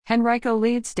Henrico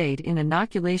leads state in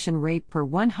inoculation rate per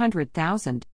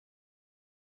 100,000.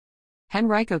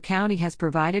 Henrico County has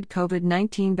provided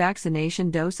COVID-19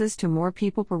 vaccination doses to more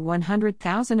people per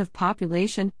 100,000 of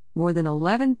population, more than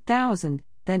 11,000,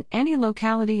 than any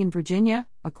locality in Virginia,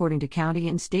 according to county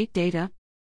and state data.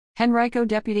 Henrico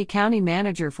Deputy County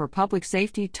Manager for Public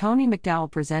Safety Tony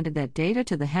McDowell presented that data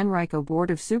to the Henrico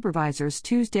Board of Supervisors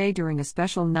Tuesday during a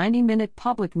special 90-minute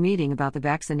public meeting about the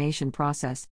vaccination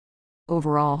process.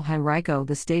 Overall, Henrico,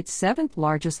 the state's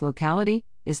seventh-largest locality,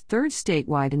 is third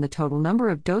statewide in the total number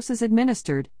of doses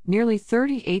administered, nearly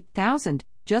 38,000,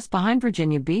 just behind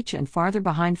Virginia Beach and farther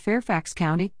behind Fairfax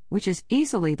County, which is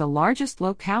easily the largest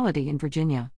locality in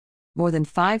Virginia. More than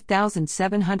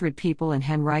 5,700 people in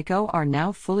Henrico are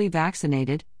now fully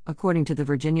vaccinated, according to the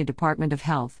Virginia Department of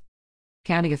Health.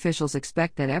 County officials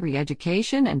expect that every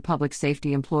education and public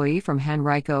safety employee from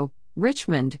Henrico,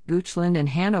 Richmond, Goochland, and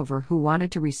Hanover who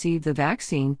wanted to receive the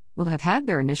vaccine will have had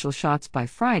their initial shots by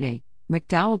Friday,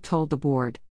 McDowell told the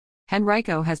board.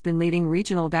 Henrico has been leading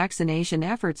regional vaccination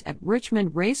efforts at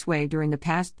Richmond Raceway during the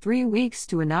past 3 weeks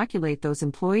to inoculate those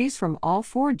employees from all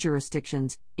 4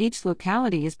 jurisdictions. Each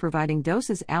locality is providing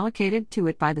doses allocated to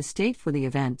it by the state for the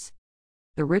events.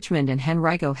 The Richmond and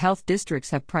Henrico health districts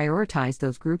have prioritized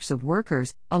those groups of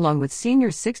workers, along with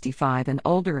seniors 65 and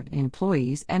older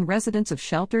employees and residents of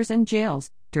shelters and jails,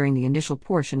 during the initial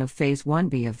portion of Phase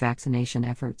 1B of vaccination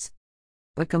efforts.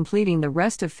 But completing the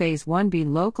rest of Phase 1B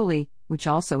locally, which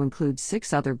also includes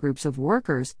 6 other groups of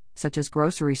workers, such as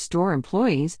grocery store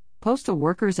employees, postal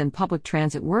workers and public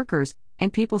transit workers,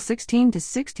 and people 16 to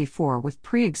 64 with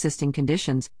pre-existing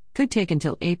conditions, could take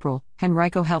until April,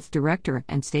 Henrico Health Director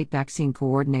and State Vaccine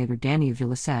Coordinator Danny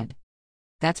Avila said.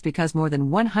 That's because more than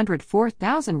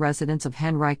 104,000 residents of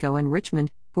Henrico and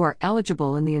Richmond, who are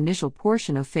eligible in the initial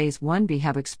portion of Phase 1B,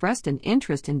 have expressed an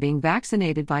interest in being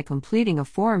vaccinated by completing a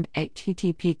form at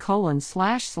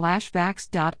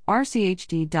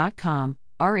http://vax.rchd.com,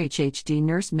 RHHD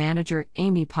Nurse Manager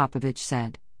Amy Popovich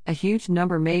said. A huge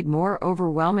number made more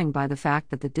overwhelming by the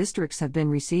fact that the districts have been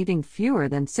receiving fewer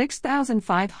than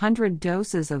 6,500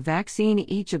 doses of vaccine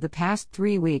each of the past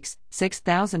 3 weeks,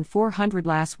 6,400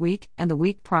 last week, and the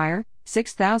week prior,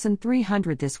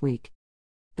 6,300 this week.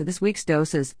 For this week's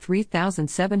doses,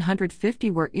 3,750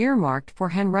 were earmarked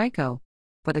for Henrico.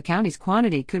 But the county's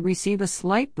quantity could receive a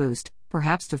slight boost,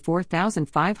 perhaps to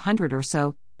 4,500 or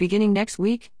so, beginning next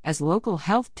week, as local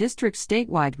health districts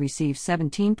statewide receive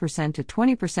 17% to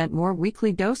 20% more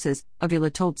weekly doses,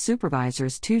 Avila told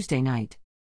supervisors Tuesday night.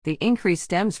 The increase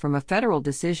stems from a federal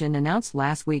decision announced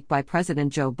last week by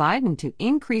President Joe Biden to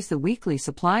increase the weekly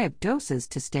supply of doses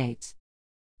to states.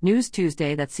 News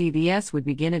Tuesday that CVS would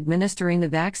begin administering the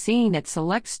vaccine at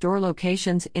select store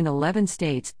locations in 11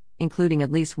 states, including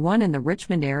at least one in the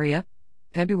Richmond area.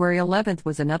 February 11th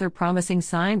was another promising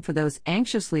sign for those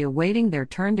anxiously awaiting their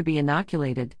turn to be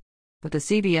inoculated. But the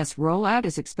CVS rollout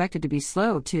is expected to be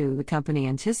slow too. The company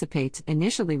anticipates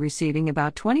initially receiving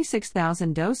about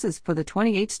 26,000 doses for the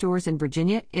 28 stores in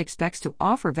Virginia it expects to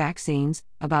offer vaccines,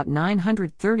 about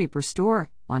 930 per store,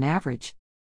 on average.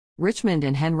 Richmond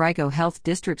and Henrico Health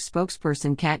District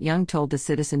spokesperson Kat Young told the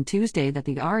Citizen Tuesday that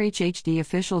the RHHD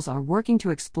officials are working to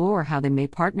explore how they may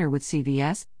partner with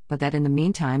CVS, but that in the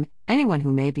meantime, anyone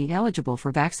who may be eligible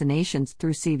for vaccinations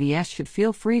through CVS should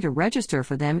feel free to register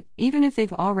for them, even if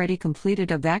they've already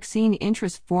completed a vaccine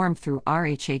interest form through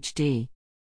RHHD.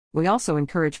 We also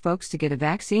encourage folks to get a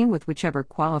vaccine with whichever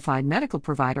qualified medical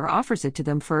provider offers it to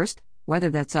them first, whether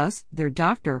that's us, their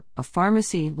doctor, a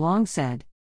pharmacy, Long said.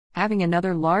 Having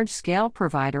another large-scale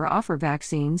provider offer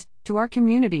vaccines to our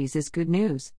communities is good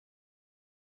news.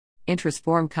 Interest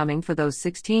form coming for those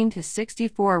 16 to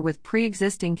 64 with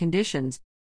pre-existing conditions.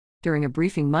 During a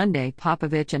briefing Monday,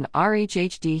 Popovich and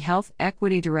RHHD Health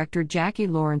Equity Director Jackie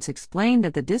Lawrence explained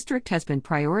that the district has been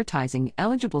prioritizing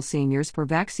eligible seniors for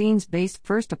vaccines based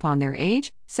first upon their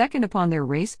age, second upon their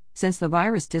race, since the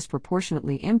virus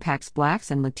disproportionately impacts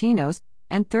Blacks and Latinos,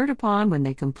 and third upon when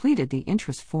they completed the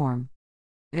interest form.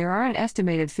 There are an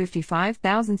estimated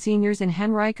 55,000 seniors in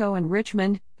Henrico and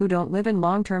Richmond who don't live in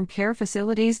long-term care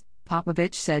facilities,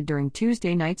 Popovich said during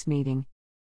Tuesday night's meeting.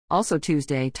 Also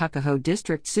Tuesday, Tuckahoe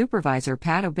District Supervisor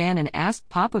Pat O'Bannon asked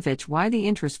Popovich why the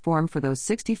interest form for those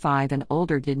 65 and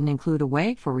older didn't include a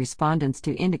way for respondents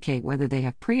to indicate whether they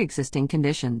have pre-existing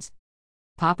conditions.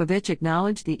 Popovich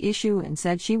acknowledged the issue and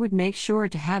said she would make sure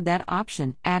to have that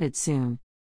option added soon.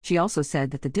 She also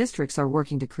said that the districts are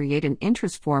working to create an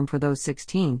interest form for those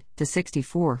 16 to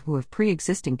 64 who have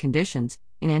pre-existing conditions,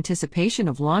 in anticipation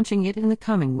of launching it in the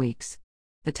coming weeks.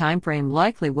 The timeframe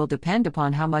likely will depend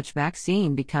upon how much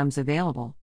vaccine becomes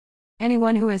available.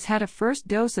 Anyone who has had a first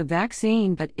dose of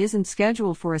vaccine but isn't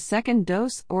scheduled for a second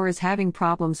dose or is having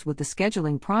problems with the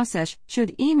scheduling process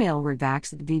should email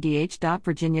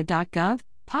redvax@vdh.virginia.gov,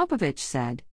 Popovich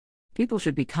said. People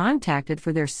should be contacted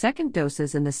for their second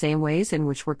doses in the same ways in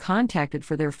which were contacted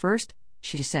for their first,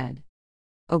 she said.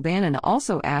 O'Bannon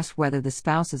also asked whether the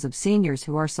spouses of seniors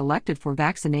who are selected for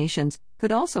vaccinations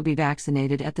could also be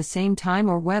vaccinated at the same time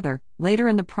or whether, later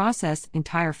in the process,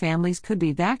 entire families could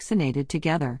be vaccinated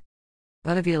together.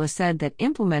 But Avila said that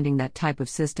implementing that type of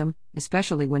system,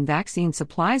 especially when vaccine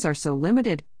supplies are so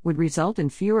limited, would result in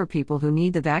fewer people who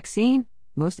need the vaccine,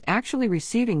 most actually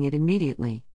receiving it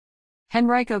immediately.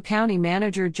 Henrico County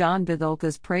Manager John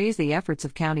Bidulkas praised the efforts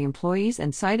of county employees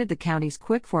and cited the county's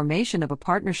quick formation of a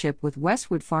partnership with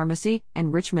Westwood Pharmacy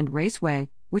and Richmond Raceway,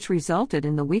 which resulted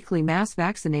in the weekly mass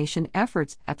vaccination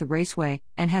efforts at the raceway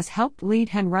and has helped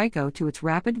lead Henrico to its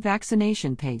rapid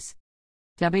vaccination pace.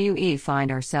 We find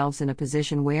ourselves in a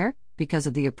position where, because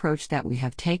of the approach that we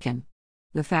have taken,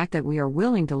 the fact that we are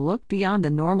willing to look beyond the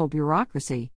normal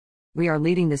bureaucracy, we are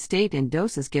leading the state in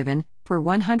doses given per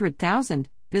 100,000,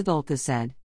 Bidulkas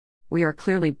said. We are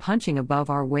clearly punching above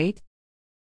our weight.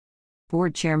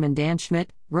 Board Chairman Dan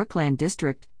Schmidt, Brookland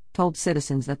District, told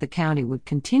citizens that the county would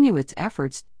continue its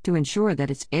efforts to ensure that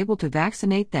it's able to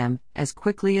vaccinate them as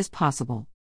quickly as possible.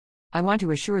 I want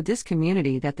to assure this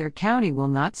community that their county will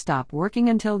not stop working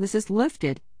until this is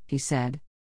lifted, he said.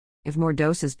 If more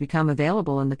doses become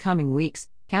available in the coming weeks,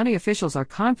 county officials are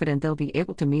confident they'll be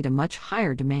able to meet a much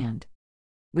higher demand.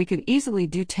 We could easily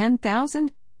do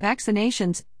 10,000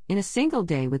 vaccinations in a single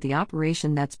day with the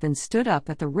operation that's been stood up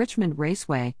at the Richmond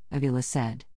Raceway, Avila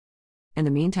said. In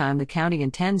the meantime, the county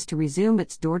intends to resume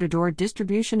its door-to-door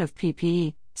distribution of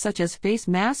PPE, such as face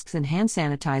masks and hand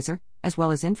sanitizer, as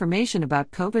well as information about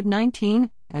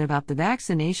COVID-19 and about the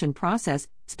vaccination process,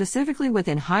 specifically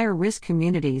within higher-risk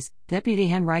communities,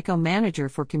 Deputy Henrico Manager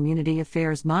for Community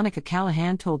Affairs Monica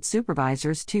Callahan told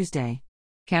supervisors Tuesday.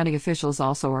 County officials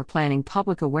also are planning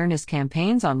public awareness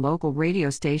campaigns on local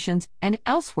radio stations and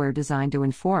elsewhere designed to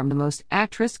inform the most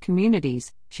at-risk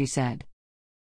communities, she said.